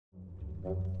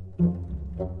Yeah,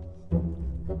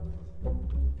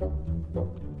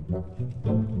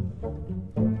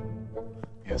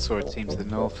 I saw a team to the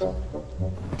north.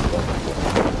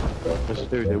 There's a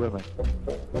dude there with me.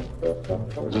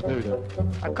 There's a dude there.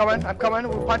 I'm coming,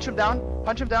 we'll punch him down.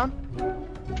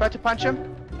 Try to punch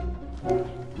him.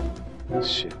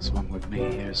 Shit, there's one with me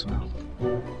here as well.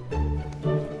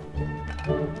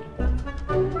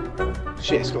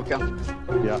 Shit, he's got a gun.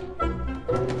 Yeah.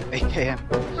 AKM.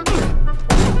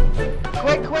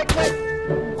 Quick!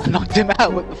 I knocked him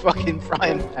out with the fucking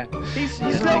frying pan. He's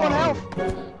low on health.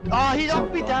 Oh, he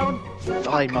knocked me down.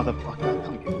 Die, motherfucker. I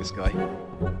can't get this guy.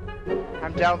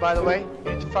 I'm down, by the way.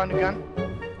 You need to find a gun.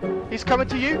 He's coming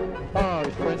to you. Oh,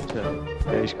 his friend's here.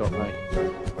 Yeah, he's got me.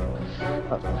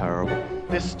 That's terrible.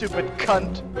 This stupid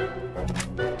cunt.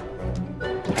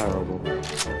 Terrible.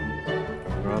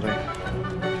 Where are they?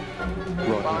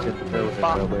 Right, he's in the building.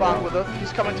 Bang with us.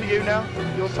 He's coming to you now.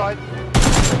 Your side.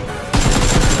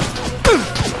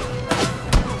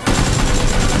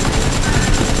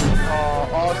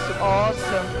 Oh,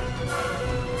 awesome.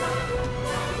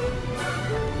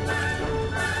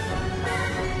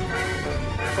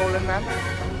 Fallen man.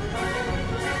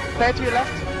 Player to your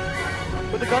left.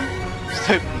 With the gun. Just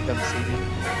hoping he doesn't see me.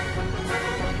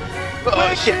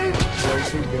 Oh shit!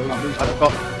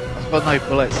 I've got no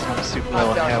bullets. I'm super low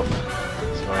on health.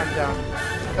 Sorry. I'm down.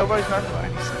 No worries, man.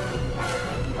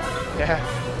 Yeah.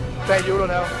 Player Euro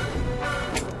now.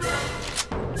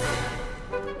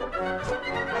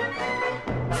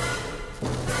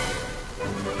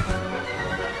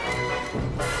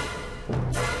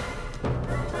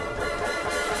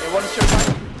 One is your right.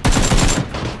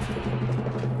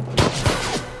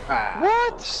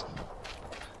 What?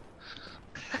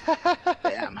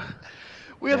 Damn.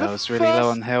 We are I was really low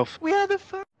on health. We are the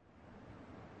first.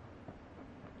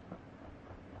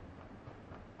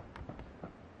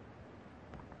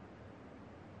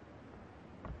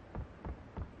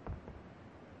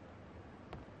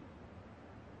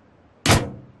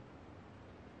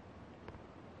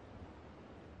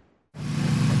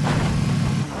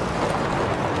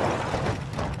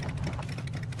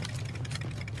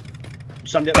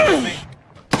 Somebody up above me.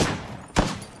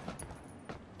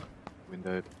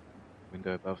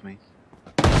 Window above me.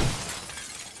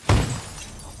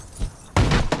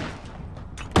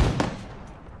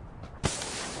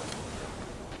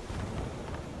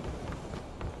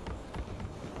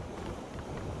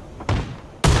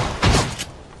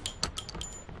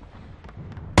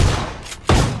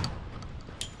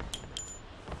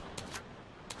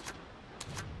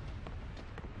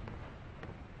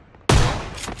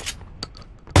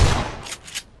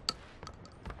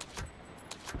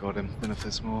 Got him, then if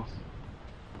there's more.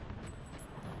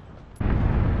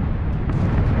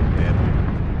 Yeah.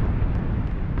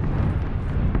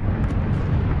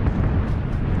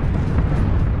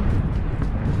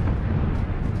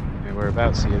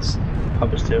 Whereabouts he is?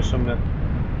 Up the stairs somewhere.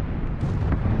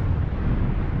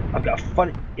 I've got a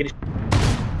funny.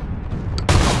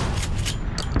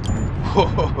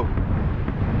 Whoa!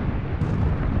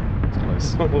 It's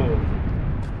close.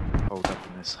 Hold up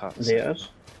in this hut. There it is.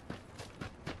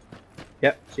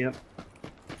 Yep, see it.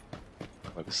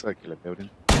 Like the circular building.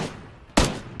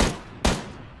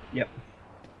 Yep.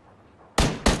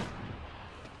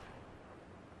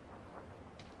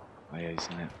 Oh yeah, he's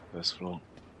in it. First floor.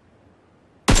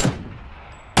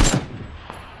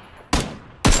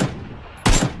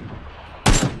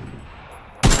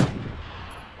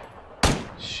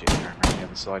 Shit, going around the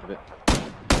other side of it.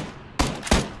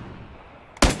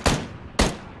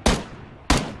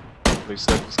 Blue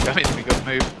circle's coming, we gotta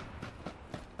move.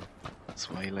 That's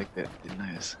why he legged it, didn't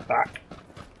notice. Back.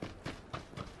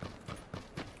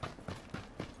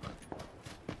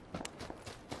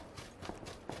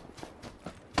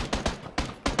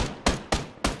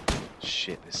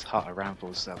 Shit, this hut around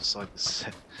falls outside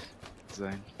the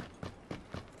zone.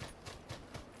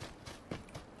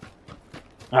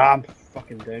 Ah, I'm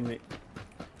fucking down, mate.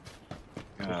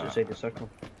 Just Ah. outside the circle.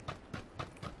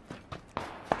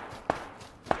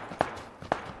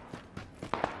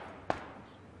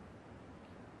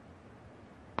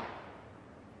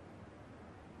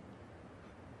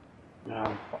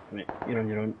 Ah, fuck, mate. You're on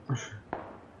your own.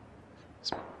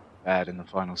 It's bad in the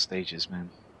final stages, man.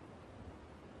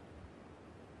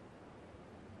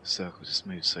 The circle just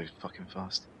moves so fucking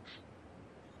fast.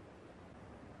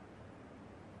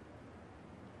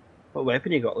 What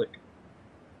weapon you got, Luke?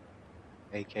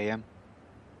 AKM.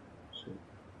 Sweet.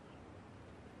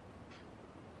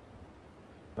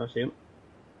 I see him.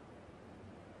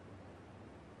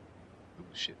 Oh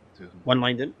shit, two of them. One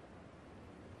lined in.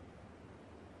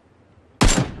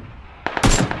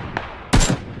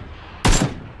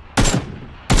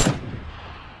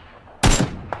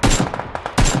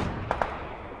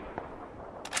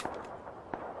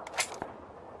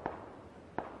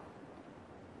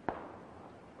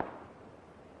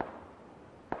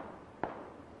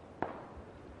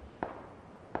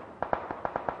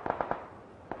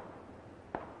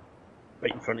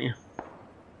 Right in front of you.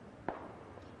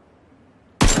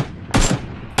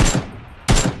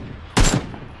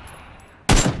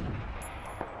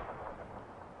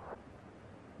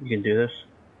 You can do this.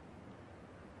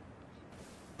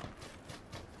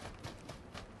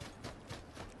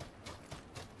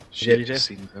 Shit, you do? just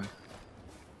seen them.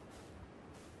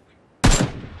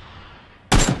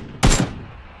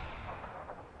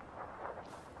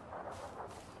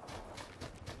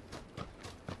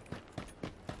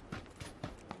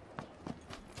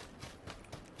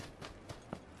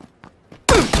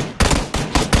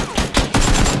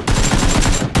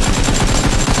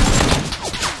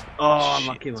 Oh, Shit.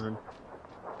 unlucky man.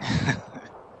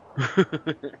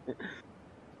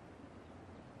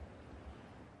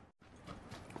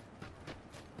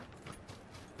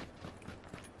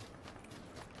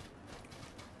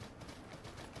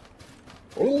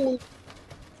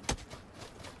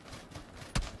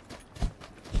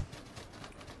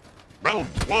 Round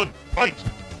one, fight!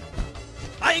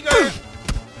 Tiger!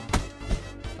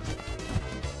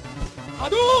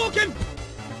 Hadouken!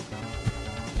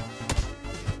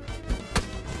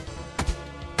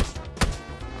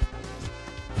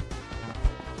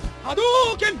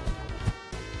 Hadouken!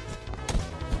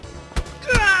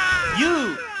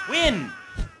 You win!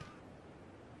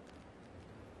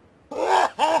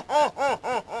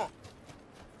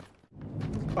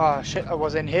 Oh shit, I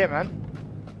was in here, man.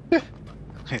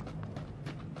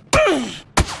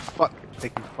 Fuck,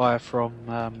 taking fire from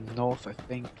north, I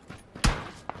think.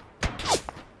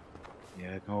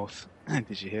 Yeah, north.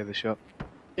 Did you hear the shot?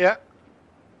 Yeah.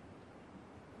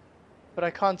 But I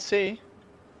can't see.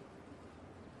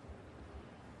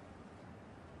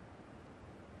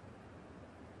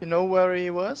 You know where he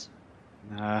was?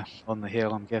 Nah, on the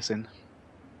hill, I'm guessing.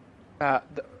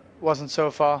 Wasn't so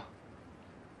far.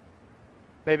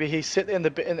 Maybe he sit in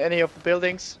any of the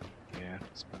buildings. Yeah,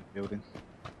 it's in the building.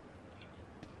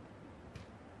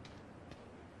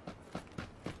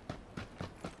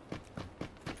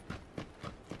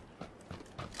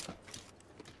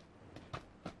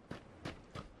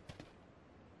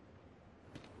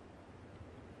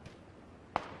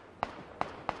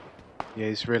 Yeah,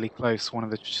 he's really close. One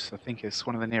of the, I think it's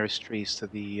one of the nearest trees to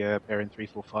the bearing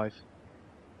 345.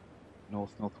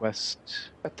 Northwest.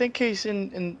 I think he's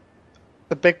in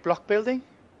the big block building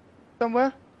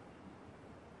somewhere.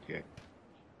 Okay.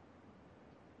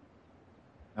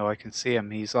 No, I can see him.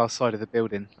 He's our side of the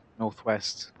building,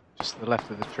 northwest, just to the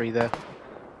left of the tree there.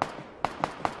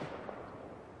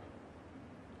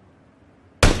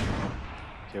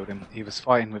 Killed him. He was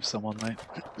fighting with someone though.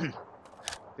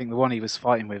 I think the one he was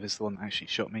fighting with is the one that actually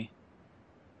shot me.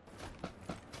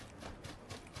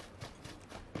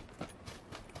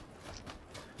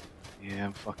 Yeah,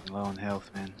 I'm fucking low on health,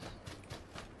 man.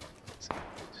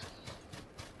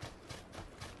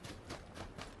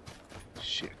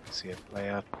 Shit, I see a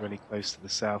player really close to the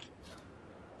south.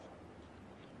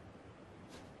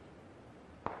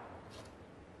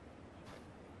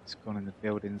 He's gone in the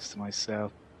buildings to my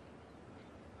south.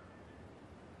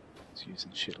 He's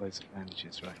using shitloads of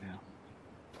bandages right now.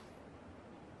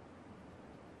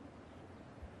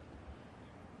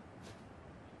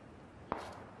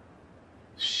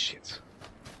 Shit.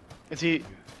 Is he?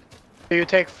 Do you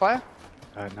take fire?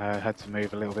 No, I had to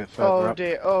move a little bit further up.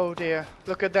 Oh dear.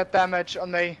 Look at that damage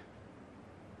on me.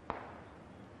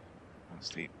 That's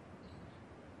deep.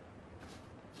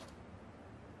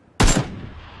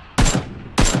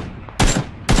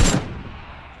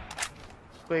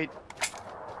 Wait.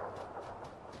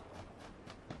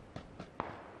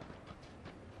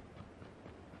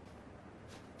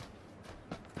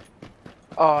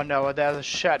 Oh no, there's a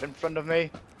shed in front of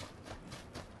me.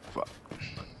 Fuck.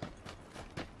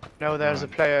 No, there's a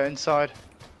player inside.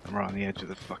 I'm right on the edge of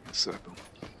the fucking circle.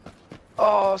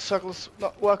 Oh, circle's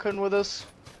not working with us.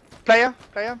 Player,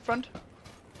 front.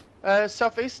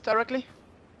 Southeast, directly.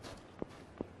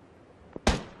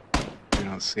 Do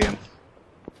not see him.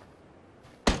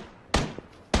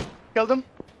 Killed him.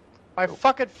 My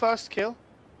fucking first kill.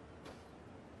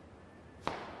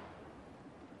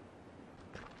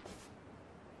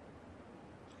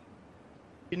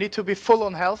 You need to be full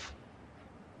on health.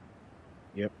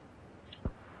 Yep.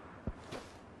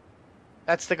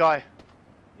 That's the guy.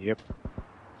 Yep.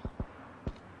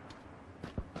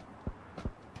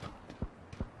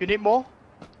 You need more?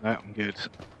 No, I'm good.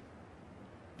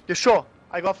 You sure?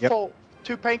 I got Yep.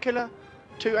 2 painkiller,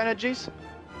 2 energies.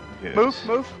 Good.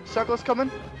 Move. Circle's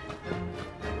coming.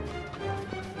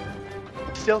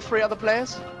 Still 3 other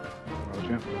players.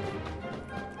 Roger.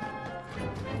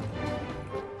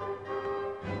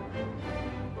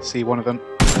 See one of them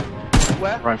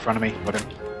Where? right in front of me. Got him.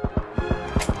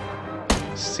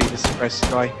 see the suppressed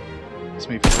guy. Let's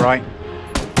move to right.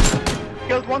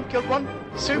 Killed one, killed one.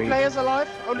 Two Sweet. players alive,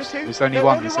 only two. There's only No,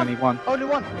 one, there's only one. Only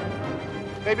one.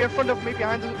 Maybe in front of me,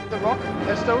 behind the rock,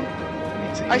 the stone. I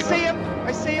need to I heal see up. him,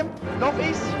 I see him.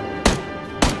 Northeast.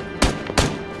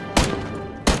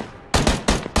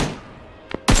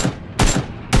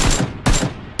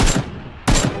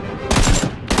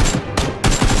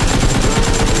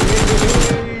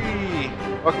 Hey!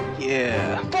 Fuck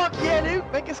yeah. Fuck yeah,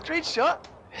 Luke, make a screenshot.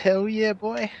 Hell yeah,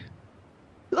 boy.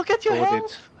 Look at your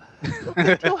Recorded. health. Look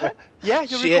at your health. Yeah,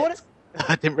 you Shit. recorded.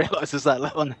 I didn't realise there's that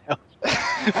low on health.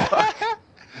 Fuck.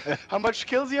 How much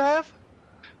kills you have?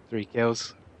 3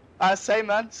 kills. Same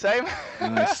man, same.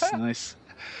 Nice, nice.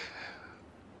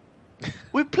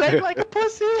 We played like a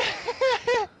pussy.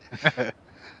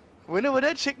 Winner with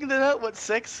a chicken dinner with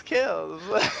 6 kills.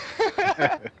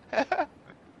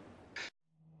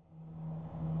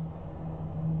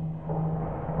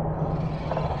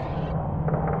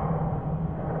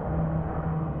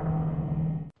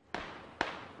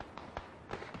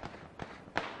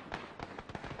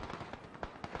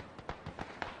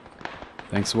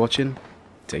 Thanks for watching.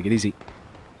 Take it easy.